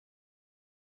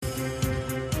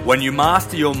When you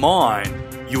master your mind,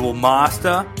 you will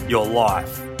master your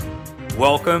life.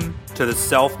 Welcome to the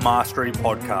Self Mastery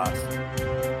Podcast.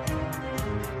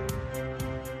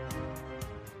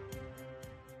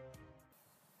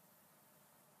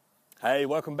 Hey,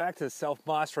 welcome back to the Self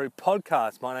Mastery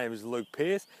Podcast. My name is Luke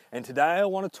Pearce, and today I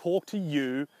want to talk to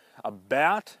you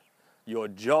about your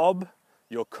job,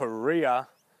 your career,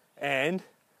 and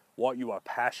what you are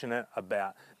passionate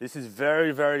about. This is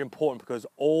very, very important because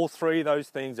all three of those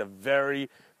things are very,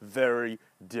 very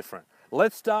different.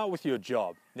 Let's start with your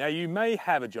job. Now, you may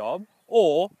have a job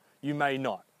or you may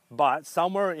not, but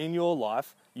somewhere in your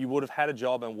life, you would have had a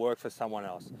job and worked for someone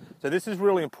else. So this is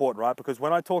really important, right? Because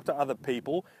when I talk to other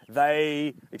people,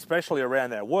 they, especially around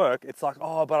their work, it's like,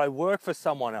 oh, but I work for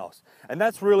someone else. And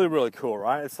that's really, really cool,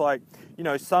 right? It's like, you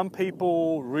know, some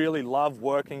people really love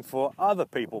working for other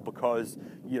people because,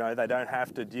 you know, they don't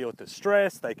have to deal with the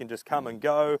stress, they can just come and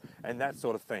go and that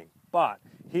sort of thing. But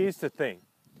here's the thing.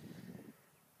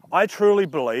 I truly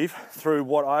believe, through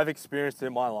what I've experienced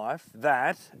in my life,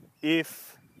 that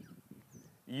if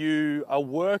you are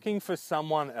working for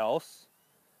someone else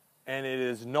and it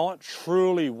is not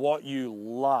truly what you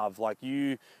love, like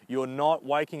you're not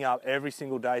waking up every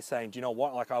single day saying, do you know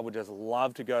what, like I would just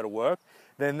love to go to work,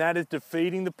 then that is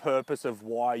defeating the purpose of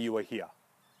why you are here.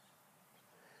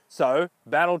 So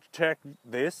battle check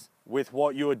this with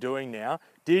what you are doing now.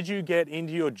 Did you get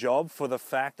into your job for the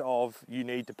fact of you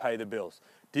need to pay the bills?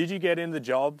 Did you get into the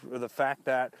job for the fact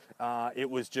that it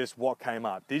was just what came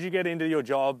up? Did you get into your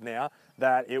job now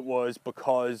that it was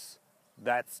because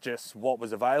that's just what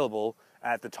was available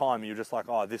at the time? You're just like,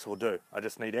 oh, this will do. I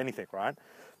just need anything, right?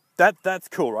 That's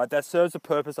cool, right? That serves a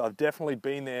purpose. I've definitely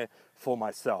been there for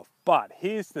myself. But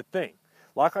here's the thing.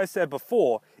 Like I said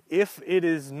before, if it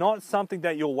is not something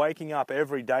that you're waking up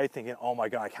every day thinking, oh my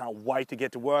God, I can't wait to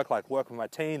get to work, like work with my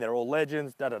team, they're all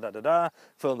legends,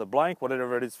 fill in the blank,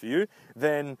 whatever it is for you,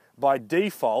 then by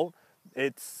default,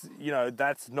 it's, you know,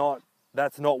 that's not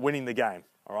winning the game,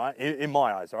 all right? In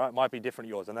my eyes, all right? It might be different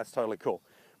to yours, and that's totally cool.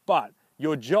 But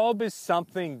your job is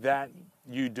something that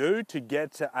you do to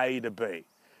get to A to B.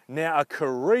 Now, a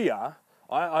career,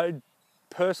 I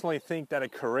personally think that a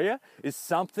career is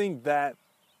something that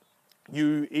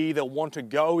you either want to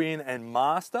go in and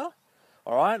master,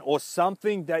 all right, or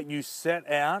something that you set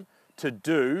out to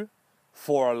do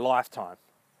for a lifetime.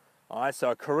 All right, so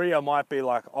a career might be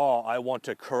like, oh, I want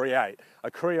to create.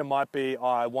 A career might be, oh,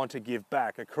 I want to give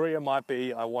back. A career might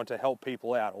be, I want to help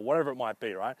people out, or whatever it might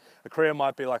be, right? A career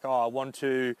might be like, oh, I want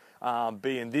to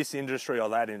be in this industry or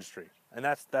that industry. And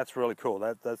that's really cool.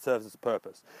 That serves its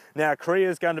purpose. Now, a career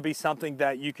is going to be something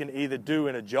that you can either do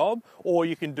in a job or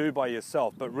you can do by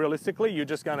yourself. But realistically, you're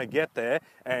just going to get there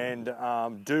and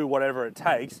do whatever it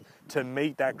takes to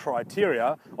meet that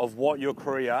criteria of what your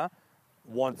career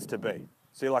wants to be.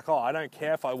 So you're like, oh, I don't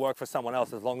care if I work for someone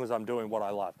else as long as I'm doing what I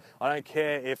love. I don't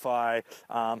care if I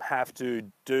have to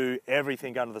do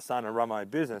everything under the sun and run my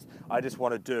business. I just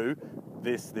want to do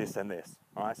this, this, and this.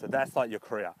 All right, so that's like your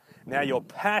career. Now your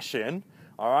passion,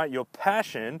 all right, your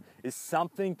passion is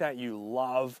something that you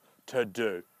love to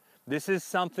do. This is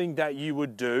something that you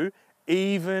would do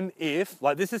even if,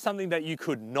 like this is something that you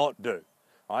could not do.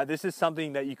 All right, this is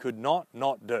something that you could not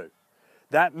do.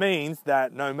 That means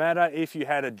that no matter if you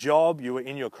had a job, you were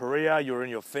in your career, you were in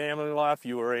your family life,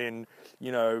 you were in,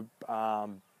 you know,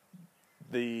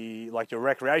 your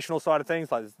recreational side of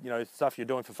things, like, you know, stuff you're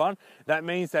doing for fun, that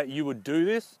means that you would do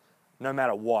this no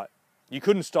matter what. You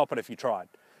couldn't stop it if you tried.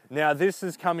 Now, this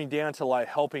is coming down to like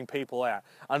helping people out.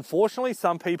 Unfortunately,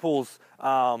 some people's,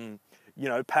 you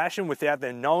know, passion without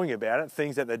them knowing about it,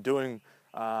 things that they're doing,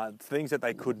 things that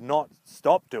they could not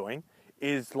stop doing,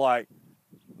 is like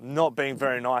not being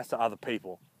very nice to other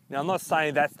people. Now, I'm not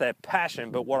saying that's their passion,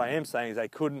 but what I am saying is they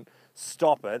couldn't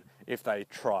stop it if they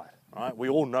tried. Right? We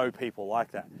all know people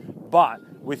like that. But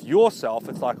with yourself,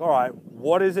 it's like, all right,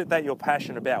 what is it that you're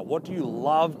passionate about? What do you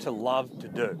love to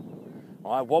do?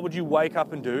 All right, what would you wake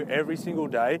up and do every single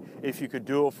day if you could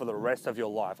do it for the rest of your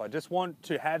life? I just want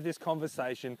to have this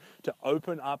conversation to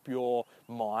open up your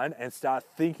mind and start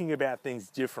thinking about things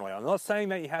differently. I'm not saying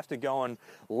that you have to go and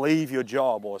leave your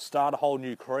job or start a whole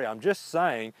new career. I'm just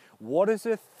saying, what is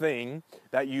a thing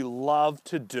that you love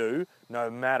to do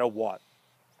no matter what?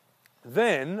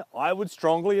 Then I would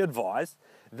strongly advise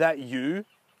that you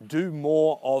do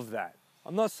more of that.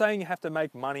 I'm not saying you have to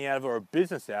make money out of it or a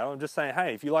business out of it. I'm just saying,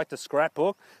 hey, if you like to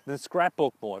scrapbook, then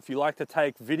scrapbook more. If you like to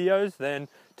take videos, then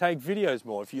take videos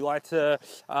more. If you like to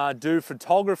do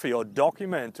photography or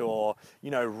document or, you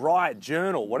know, write,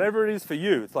 journal, whatever it is for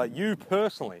you, it's like you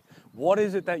personally, what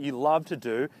is it that you love to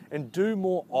do, and do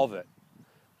more of it.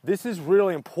 this is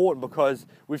really important because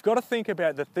we've got to think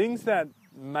about the things that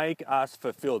make us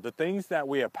fulfilled, the things that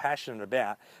we are passionate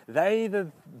about. They're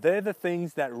the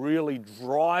things that really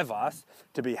drive us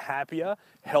to be happier,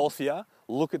 healthier,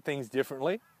 look at things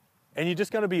differently. And you're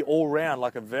just going to be all round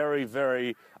like a very,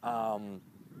 very,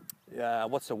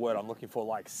 what's the word I'm looking for?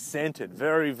 Like centered,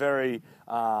 very, very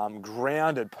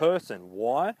grounded person.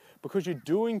 Why? Because you're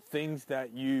doing things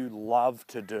that you love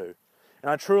to do. And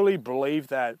I truly believe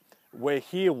that we're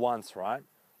here once, right?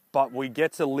 But we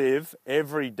get to live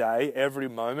every day, every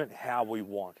moment, how we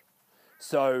want.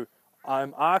 So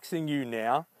I'm asking you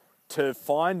now to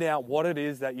find out what it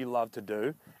is that you love to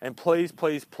do. And please,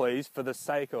 please, please, for the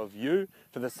sake of you,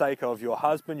 for the sake of your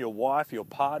husband, your wife, your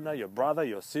partner, your brother,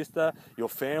 your sister, your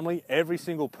family, every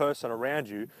single person around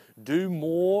you, do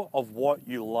more of what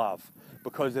you love.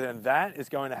 Because then that is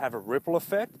going to have a ripple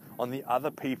effect on the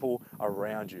other people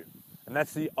around you. And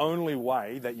that's the only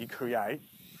way that you create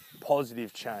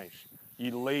positive change.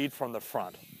 You lead from the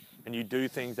front and you do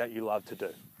things that you love to do.